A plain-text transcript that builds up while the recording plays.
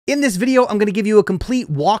In this video, I'm going to give you a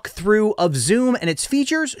complete walkthrough of Zoom and its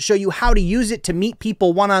features, show you how to use it to meet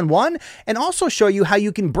people one-on-one, and also show you how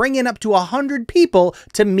you can bring in up to 100 people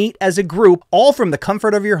to meet as a group, all from the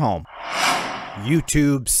comfort of your home.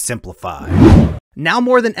 YouTube Simplified. Now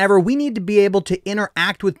more than ever, we need to be able to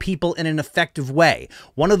interact with people in an effective way.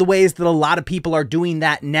 One of the ways that a lot of people are doing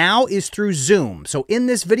that now is through Zoom. So in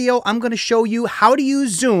this video, I'm going to show you how to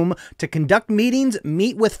use Zoom to conduct meetings,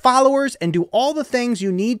 meet with followers, and do all the things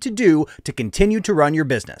you need to do to continue to run your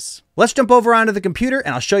business. Let's jump over onto the computer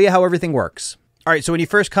and I'll show you how everything works. All right, so when you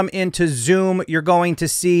first come into Zoom, you're going to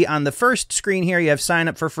see on the first screen here, you have sign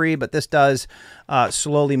up for free, but this does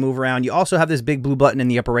slowly move around. You also have this big blue button in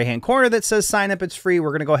the upper right-hand corner that says sign up, it's free. We're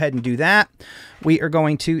going to go ahead and do that. We are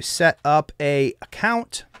going to set up an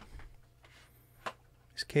account. In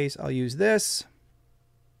this case, I'll use this.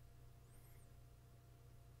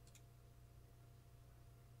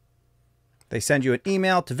 They send you an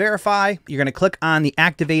email to verify. You're going to click on the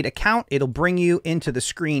activate account. It'll bring you into the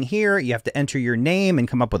screen here. You have to enter your name and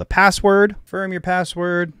come up with a password. Confirm your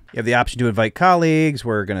password. You have the option to invite colleagues.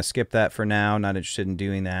 We're going to skip that for now. Not interested in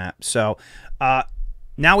doing that. So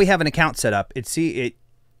now we have an account set up. It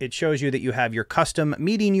shows you that you have your custom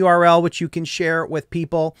meeting URL, which you can share with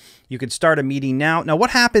people. You can start a meeting now. Now what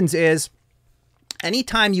happens is,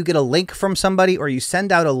 anytime you get a link from somebody or you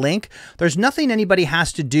send out a link, there's nothing anybody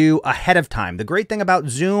has to do ahead of time. The great thing about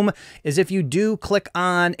Zoom is if you do click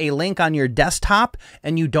on a link on your desktop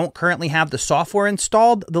and you don't currently have the software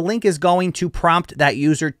installed, the link is going to prompt that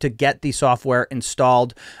user to get the software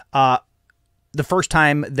installed the first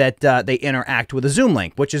time that they interact with a Zoom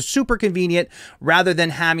link, which is super convenient rather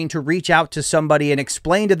than having to reach out to somebody and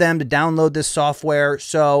explain to them to download this software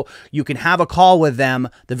so you can have a call with them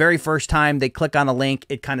the very first time they click on a link.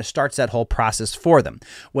 It kind of starts that whole process for them.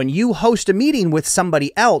 When you host a meeting with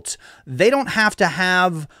somebody else, they don't have to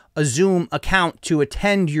have a Zoom account to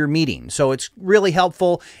attend your meeting. So it's really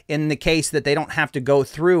helpful in the case that they don't have to go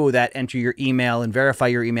through that, enter your email and verify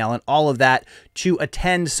your email and all of that to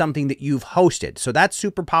attend something that you've hosted. So that's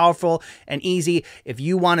super powerful and easy. If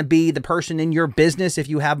you want to be the person in your business, if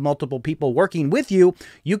you have multiple people working with you,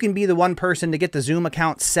 you can be the one person to get the Zoom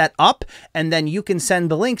account set up, and then you can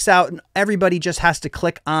send the links out and everybody just has to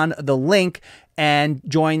click on the link and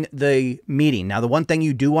join the meeting. Now, the one thing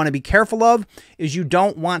you do want to be careful of is you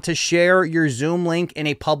don't want to share your Zoom link in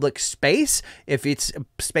a public space if it's a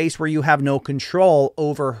space where you have no control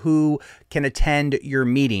over who can attend your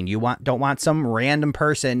meeting. You don't want some random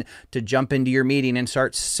person to jump into your meeting and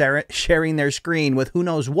start sharing their screen with who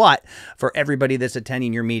knows what for everybody that's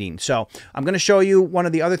attending your meeting. So I'm going to show you one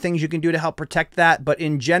of the other things you can do to help protect that. But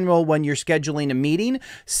in general, when you're scheduling a meeting,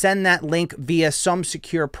 send that link via some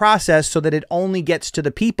secure process so that it only gets to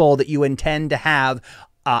the people that you intend to have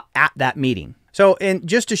at that meeting. So, and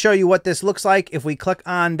just to show you what this looks like, if we click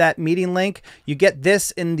on that meeting link, you get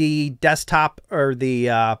this in the desktop or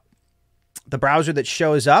the browser that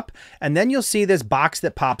shows up, and then you'll see this box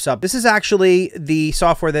that pops up. This is actually the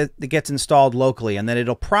software that gets installed locally, and then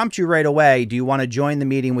it'll prompt you right away, do you want to join the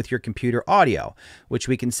meeting with your computer audio? Which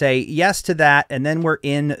we can say yes to that, and then we're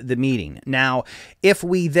in the meeting. Now, if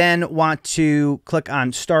we then want to click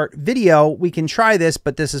on start video, we can try this,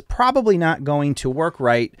 but this is probably not going to work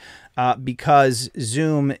right because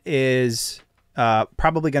Zoom is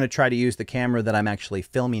probably going to try to use the camera that I'm actually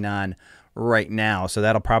filming on right now. So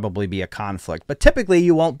that'll probably be a conflict, but typically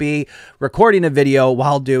you won't be recording a video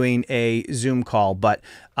while doing a Zoom call, but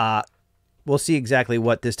we'll see exactly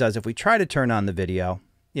what this does. If we try to turn on the video,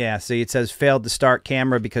 yeah, see it says failed to start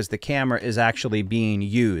camera because the camera is actually being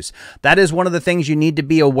used. That is one of the things you need to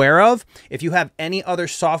be aware of. If you have any other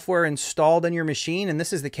software installed on your machine, and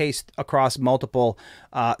this is the case across multiple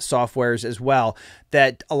softwares as well,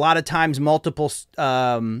 that a lot of times multiple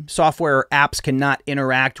software or apps cannot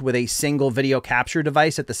interact with a single video capture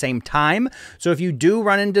device at the same time. So if you do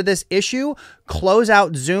run into this issue, close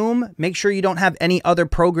out Zoom, make sure you don't have any other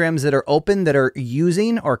programs that are open that are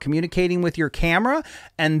using or communicating with your camera,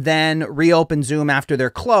 and then reopen Zoom after they're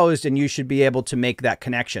closed, and you should be able to make that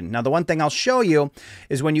connection. Now, the one thing I'll show you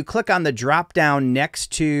is when you click on the drop down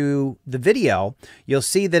next to the video, you'll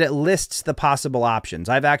see that it lists the possible options.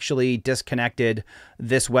 I've actually disconnected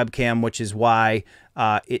this webcam, which is why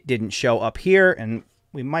it didn't show up here. And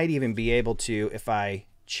we might even be able to, if I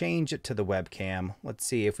change it to the webcam, let's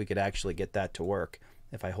see if we could actually get that to work.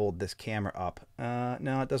 If I hold this camera up,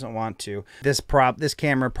 no, it doesn't want to. This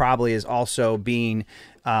camera probably is also being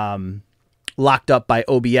locked up by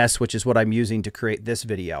OBS, which is what I'm using to create this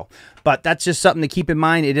video. But that's just something to keep in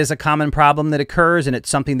mind. It is a common problem that occurs, and it's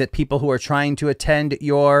something that people who are trying to attend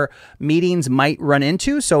your meetings might run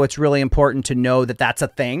into. So it's really important to know that that's a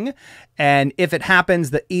thing. And if it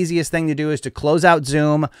happens, the easiest thing to do is to close out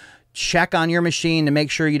Zoom, check on your machine to make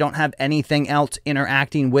sure you don't have anything else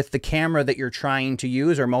interacting with the camera that you're trying to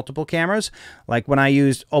use, or multiple cameras. Like when I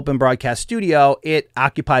used Open Broadcast Studio, it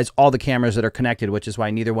occupies all the cameras that are connected, which is why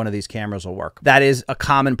neither one of these cameras will work. That is a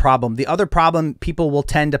common problem. The other problem, people will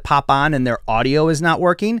tend to pop on and their audio is not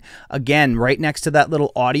working. Again, right next to that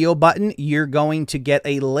little audio button, you're going to get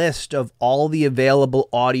a list of all the available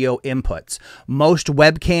audio inputs. Most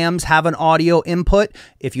webcams have an audio input.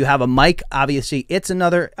 If you have a mic, obviously it's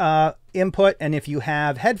another input, and if you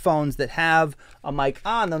have headphones that have a mic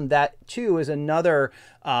on them, that too is another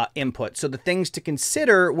input. So the things to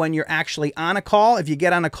consider when you're actually on a call, if you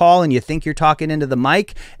get on a call and you think you're talking into the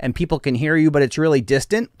mic and people can hear you, but it's really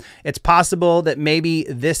distant, it's possible that maybe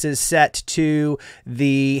this is set to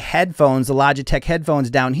the headphones, the Logitech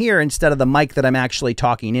headphones down here, instead of the mic that I'm actually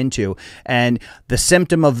talking into. And the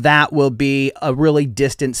symptom of that will be a really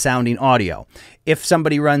distant sounding audio. If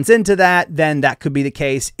somebody runs into that, then that could be the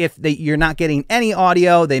case. If you're not getting any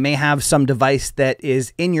audio, they may have some device that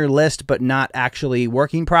is in your list but not actually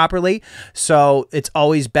working properly. So it's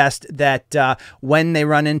always best that when they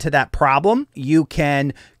run into that problem, you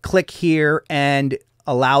can click here and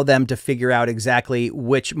allow them to figure out exactly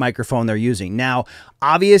which microphone they're using. Now,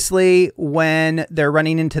 obviously, when they're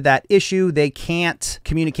running into that issue, they can't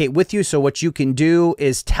communicate with you. So what you can do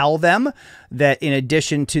is tell them that in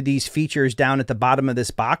addition to these features down at the bottom of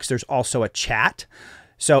this box, there's also a chat.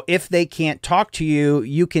 So if they can't talk to you,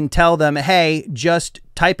 you can tell them, hey, just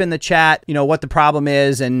type in the chat, you know, what the problem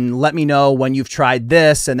is and let me know when you've tried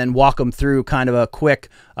this, and then walk them through kind of a quick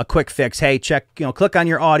fix. Hey, check, you know, click on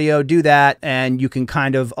your audio, do that, and you can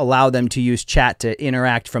kind of allow them to use chat to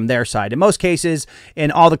interact from their side. In most cases,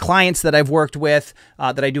 in all the clients that I've worked with,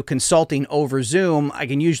 that I do consulting over Zoom, I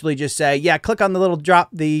can usually just say, yeah, click on the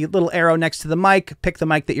little arrow next to the mic, pick the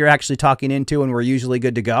mic that you're actually talking into, and we're usually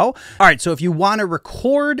good to go. All right, so if you want to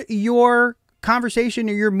record your conversation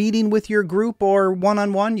or your meeting with your group or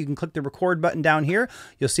one-on-one, you can click the record button down here.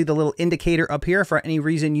 You'll see the little indicator up here. For any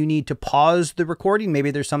reason you need to pause the recording,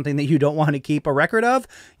 maybe there's something that you don't want to keep a record of,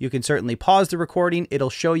 you can certainly pause the recording.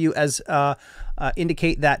 It'll show you as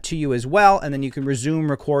indicate that to you as well, and then you can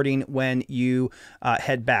resume recording when you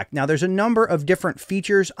head back. Now, there's a number of different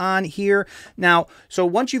features on here. Now, so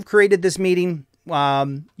once you've created this meeting,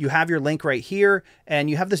 you have your link right here, and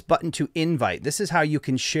you have this button to invite. This is how you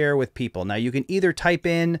can share with people. Now, you can either type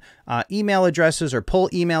in email addresses or pull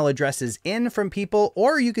email addresses in from people,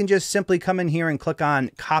 or you can just simply come in here and click on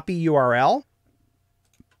copy URL.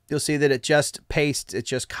 You'll see that it just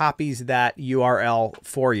copies that URL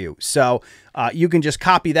for you. So you can just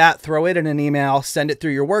copy that, throw it in an email, send it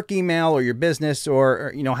through your work email or your business,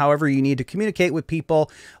 or you know, however you need to communicate with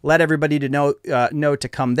people. Let everybody to know to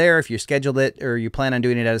come there. If you scheduled it or you plan on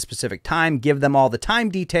doing it at a specific time, give them all the time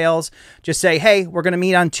details. Just say, hey, we're going to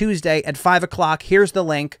meet on Tuesday at 5 o'clock. Here's the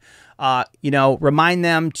link. You know, remind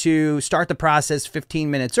them to start the process 15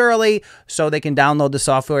 minutes early so they can download the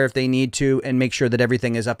software if they need to, and make sure that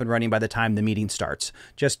everything is up and running by the time the meeting starts.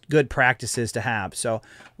 Just good practices to have. So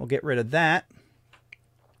we'll get rid of that.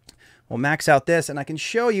 We'll max out this, and I can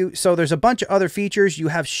show you. So there's a bunch of other features. You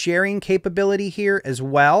have sharing capability here as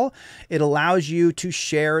well. It allows you to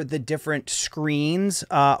share the different screens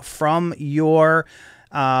from your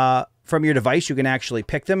device. You can actually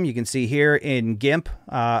pick them. You can see here in GIMP,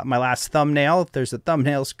 my last thumbnail, there's the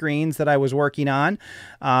thumbnail screens that I was working on,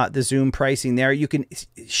 the Zoom pricing there. You can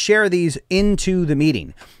share these into the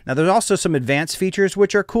meeting. Now, there's also some advanced features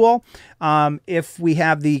which are cool. If we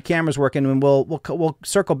have the cameras working, and we'll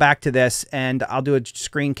circle back to this, and I'll do a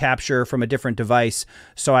screen capture from a different device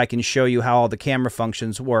so I can show you how all the camera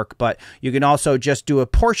functions work. But you can also just do a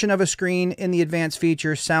portion of a screen in the advanced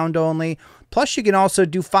feature, sound only. Plus, you can also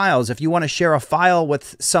do files. If you want to share a file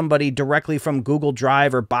with somebody directly from Google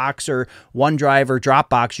Drive or Box or OneDrive or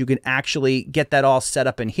Dropbox, you can actually get that all set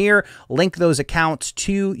up in here, link those accounts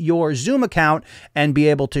to your Zoom account, and be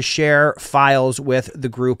able to share files with the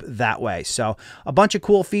group that way. So a bunch of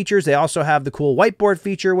cool features. They also have the cool whiteboard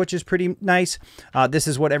feature, which is pretty nice. This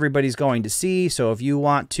is what everybody's going to see. So if you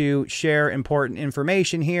want to share important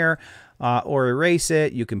information here, or erase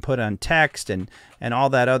it, you can put on text and all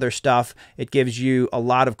that other stuff. It gives you a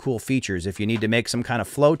lot of cool features. If you need to make some kind of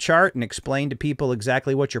flow chart and explain to people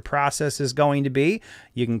exactly what your process is going to be,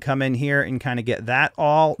 you can come in here and kind of get that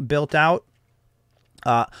all built out.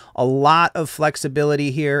 A lot of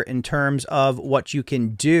flexibility here in terms of what you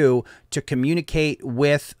can do to communicate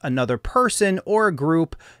with another person or a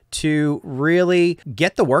group to really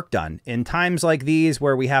get the work done. In times like these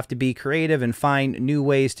where we have to be creative and find new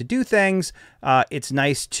ways to do things, it's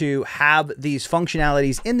nice to have these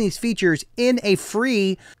functionalities in these features in a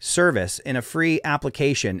free service, in a free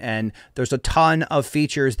application. And there's a ton of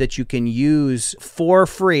features that you can use for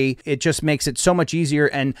free. It just makes it so much easier.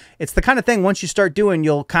 And it's the kind of thing once you start doing,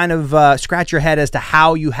 you'll kind of scratch your head as to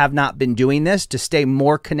how you have not been doing this to stay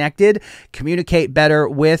more connected, communicate better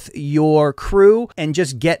with your crew, and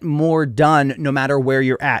just get more done no matter where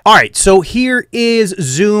you're at. All right, so here is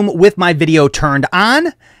Zoom with my video turned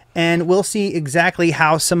on, and we'll see exactly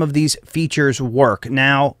how some of these features work.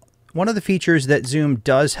 Now, one of the features that Zoom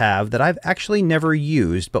does have that I've actually never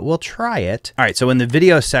used, but we'll try it. All right, so in the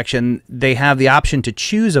video section, they have the option to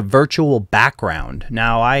choose a virtual background.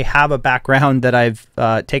 Now, I have a background that I've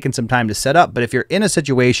taken some time to set up, but if you're in a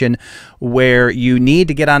situation where you need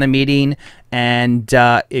to get on a meeting and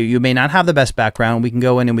you may not have the best background, we can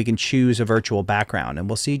go in and we can choose a virtual background, and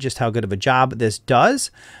we'll see just how good of a job this does.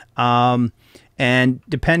 And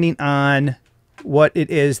depending on what it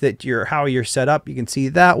is that how you're set up, you can see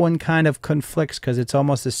that one kind of conflicts because it's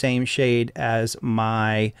almost the same shade as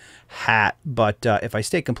my hat. But if I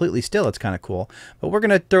stay completely still, it's kind of cool. But we're going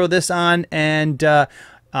to throw this on, and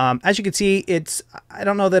as you can see, I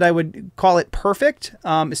don't know that I would call it perfect,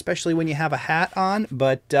 especially when you have a hat on,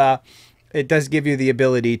 but it does give you the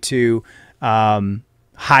ability to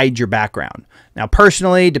hide your background. Now,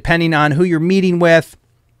 personally, depending on who you're meeting with,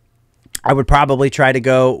 I would probably try to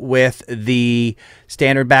go with the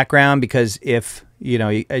standard background because if, you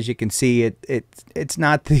know, as you can see, it's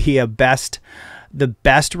not the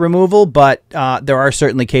best removal, but there are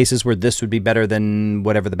certainly cases where this would be better than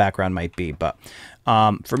whatever the background might be. But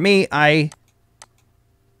for me, I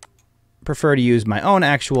prefer to use my own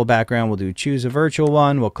actual background. We'll do choose a virtual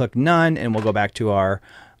one. We'll click none, and we'll go back to our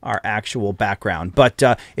actual background. But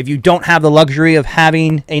if you don't have the luxury of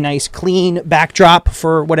having a nice clean backdrop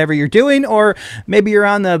for whatever you're doing, or maybe you're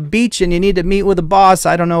on the beach and you need to meet with a boss,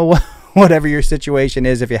 I don't know, whatever your situation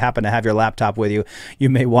is, if you happen to have your laptop with you, you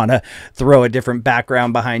may want to throw a different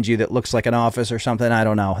background behind you that looks like an office or something. I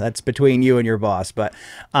don't know. That's between you and your boss. But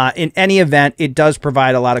in any event, it does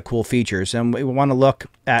provide a lot of cool features. And we want to look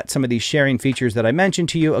at some of these sharing features that I mentioned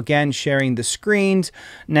to you. Again, sharing the screens.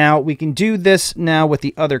 Now, we can do this now with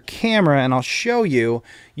the other camera, and I'll show you.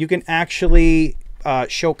 You can actually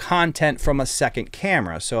show content from a second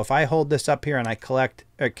camera. So if I hold this up here and I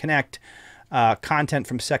connect content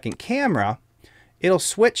from second camera, it'll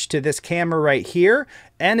switch to this camera right here,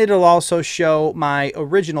 and it'll also show my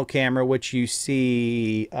original camera, which you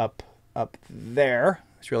see up there.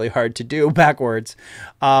 It's really hard to do backwards.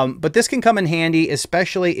 But this can come in handy,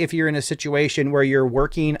 especially if you're in a situation where you're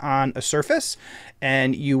working on a surface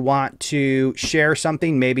and you want to share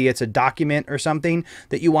something. Maybe it's a document or something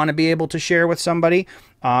that you want to be able to share with somebody.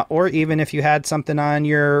 Or even if you had something on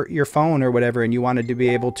your phone or whatever and you wanted to be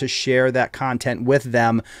able to share that content with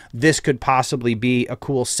them, this could possibly be a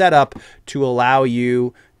cool setup to allow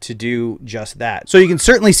you to do just that. So you can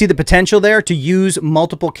certainly see the potential there to use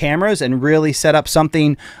multiple cameras and really set up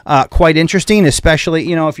something quite interesting, especially,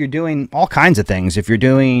 you know, if you're doing all kinds of things. If you're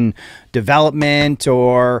doing development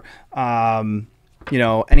or you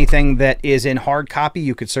know, anything that is in hard copy,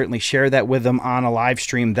 you could certainly share that with them on a live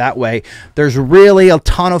stream that way. There's really a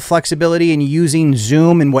ton of flexibility in using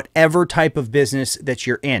Zoom in whatever type of business that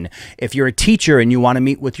you're in. If you're a teacher and you want to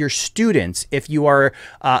meet with your students, if you are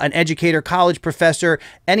an educator, college professor,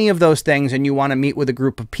 any of those things, and you want to meet with a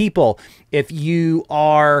group of people, if you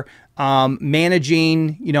are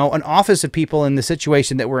managing, you know, an office of people in the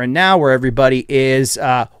situation that we're in now where everybody is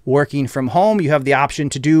working from home, you have the option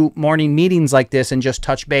to do morning meetings like this and just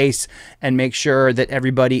touch base and make sure that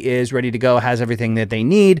everybody is ready to go, has everything that they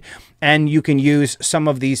need. And you can use some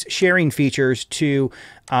of these sharing features to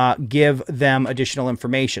give them additional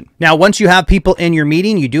information. Now, once you have people in your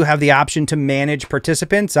meeting, you do have the option to manage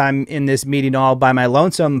participants. I'm in this meeting all by my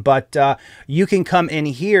lonesome, but you can come in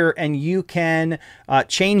here and you can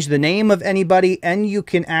change the name of anybody, and you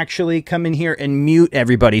can actually come in here and mute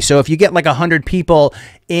everybody. So if you get like 100 people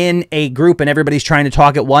in a group and everybody's trying to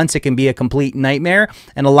talk at once, it can be a complete nightmare.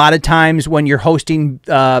 And a lot of times when you're hosting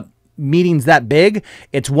meetings that big,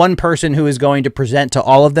 it's one person who is going to present to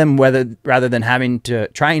all of them, rather than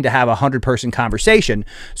trying to have a 100-person conversation.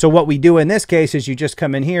 So what we do in this case is you just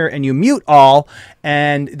come in here and you mute all,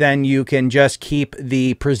 and then you can just keep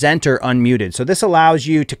the presenter unmuted. So this allows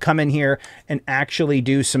you to come in here and actually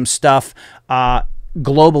do some stuff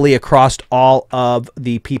globally across all of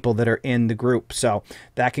the people that are in the group. So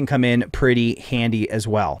that can come in pretty handy as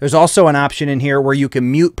well. There's also an option in here where you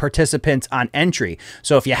can mute participants on entry.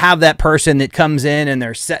 So if you have that person that comes in and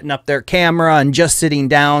they're setting up their camera and just sitting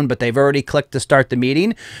down, but they've already clicked to start the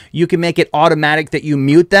meeting, you can make it automatic that you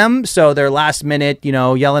mute them. So their last minute, you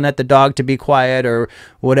know, yelling at the dog to be quiet or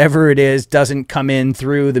whatever it is, doesn't come in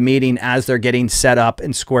through the meeting as they're getting set up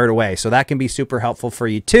and squared away. So that can be super helpful for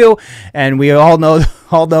you too. And we all know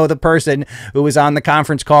the person who is on the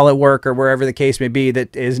conference call at work or wherever the case may be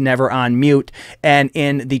that is never on mute. And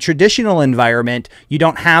in the traditional environment, you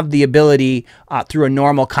don't have the ability through a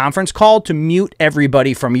normal conference call to mute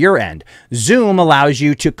everybody from your end. Zoom allows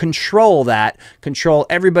you to control that, control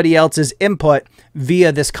everybody else's input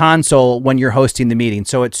via this console when you're hosting the meeting.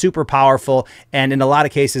 So it's super powerful. And in a lot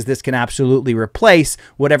of cases, this can absolutely replace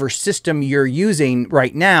whatever system you're using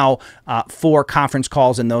right now for conference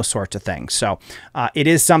calls and those sorts of things. So it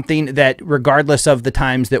is something that, regardless of the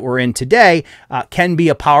times that we're in today, can be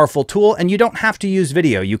a powerful tool. And you don't have to use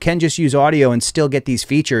video. You can just use audio and still get these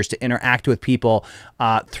features to interact with people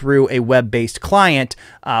through a web-based client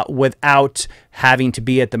without having to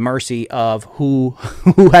be at the mercy of who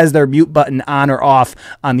has their mute button on or off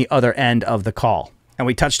on the other end of the call. And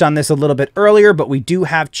we touched on this a little bit earlier, but we do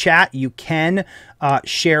have chat. You can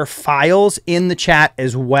share files in the chat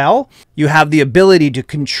as well. You have the ability to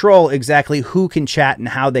control exactly who can chat and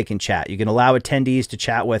how they can chat. You can allow attendees to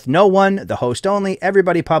chat with no one, the host only,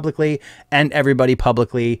 everybody publicly, and everybody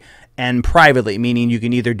publicly and privately, meaning you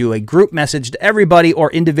can either do a group message to everybody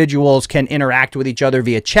or individuals can interact with each other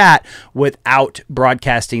via chat without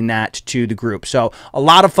broadcasting that to the group. So a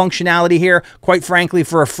lot of functionality here. Quite frankly,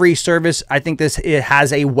 for a free service, I think it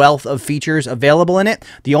has a wealth of features available in it.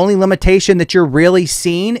 The only limitation that you're really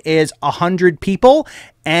seeing is 100 people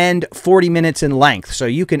and 40 minutes in length. So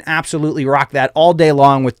you can absolutely rock that all day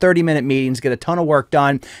long with 30-minute meetings, get a ton of work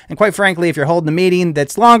done. And quite frankly, if you're holding a meeting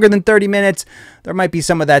that's longer than 30 minutes, there might be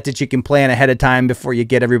some of that you can plan ahead of time before you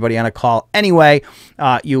get everybody on a call. Anyway,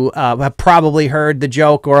 you have probably heard the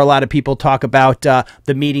joke, or a lot of people talk about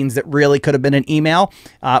the meetings that really could have been an email.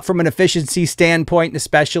 From an efficiency standpoint,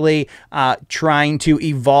 especially trying to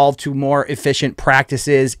evolve to more efficient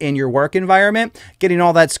practices in your work environment, getting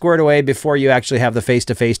all that squared away before you actually have the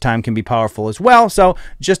face-to-face time can be powerful as well. So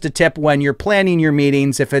just a tip when you're planning your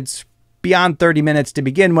meetings, if it's beyond 30 minutes to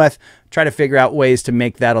begin with, try to figure out ways to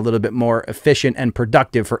make that a little bit more efficient and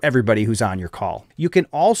productive for everybody who's on your call. You can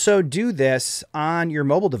also do this on your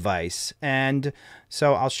mobile device. And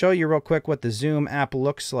so I'll show you real quick what the Zoom app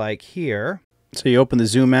looks like here. So you open the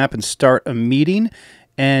Zoom app and start a meeting.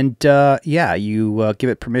 And yeah, you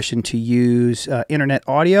give it permission to use internet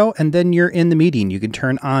audio, and then you're in the meeting. You can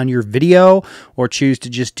turn on your video or choose to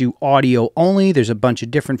just do audio only. There's a bunch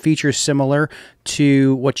of different features similar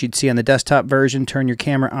to what you'd see on the desktop version. Turn your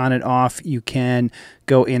camera on and off. You can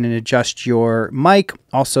go in and adjust your mic.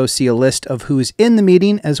 Also see a list of who's in the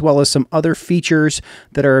meeting, as well as some other features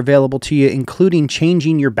that are available to you, including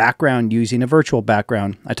changing your background using a virtual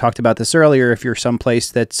background. I talked about this earlier. If you're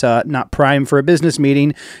someplace that's not prime for a business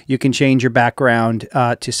meeting, you can change your background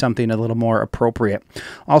to something a little more appropriate.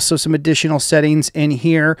 Also, some additional settings in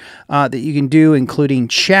here that you can do, including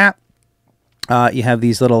chat. You have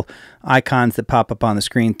these little icons that pop up on the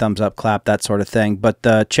screen, thumbs up, clap, that sort of thing. But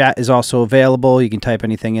the chat is also available. You can type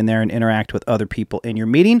anything in there and interact with other people in your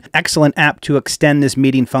meeting. Excellent app to extend this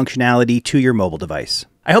meeting functionality to your mobile device.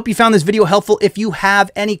 I hope you found this video helpful. If you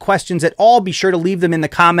have any questions at all, be sure to leave them in the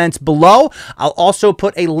comments below. I'll also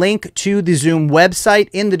put a link to the Zoom website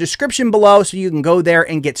in the description below so you can go there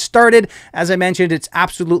and get started. As I mentioned, it's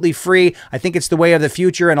absolutely free. I think it's the way of the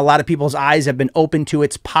future, and a lot of people's eyes have been open to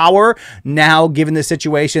its power now, given the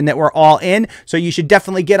situation that we're all in. So you should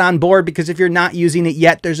definitely get on board, because if you're not using it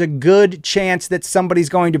yet, there's a good chance that somebody's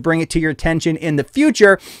going to bring it to your attention in the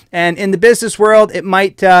future. And in the business world, it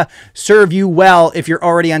might serve you well if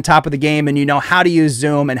you're already on top of the game and you know how to use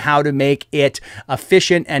Zoom and how to make it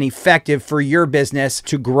efficient and effective for your business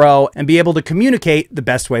to grow and be able to communicate the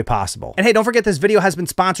best way possible. And hey, don't forget, this video has been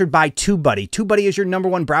sponsored by TUBEBUDDY. TUBEBUDDY is your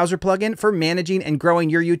 #1 browser plugin for managing and growing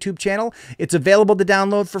your YouTube channel. It's available to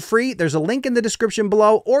download for free. There's a link in the description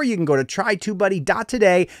below, or you can go to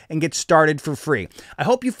trytubebuddy.today and get started for free. I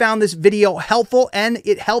hope you found this video helpful and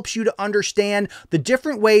it helps you to understand the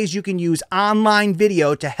different ways you can use online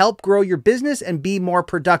video to help grow your business and be more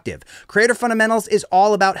productive. Creator Fundamentals is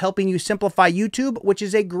all about helping you simplify YouTube, which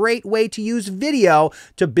is a great way to use video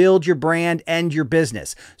to build your brand and your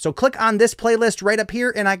business. So click on this playlist right up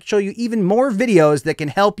here and I can show you even more videos that can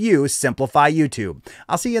help you simplify YouTube.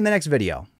 I'll see you in the next video.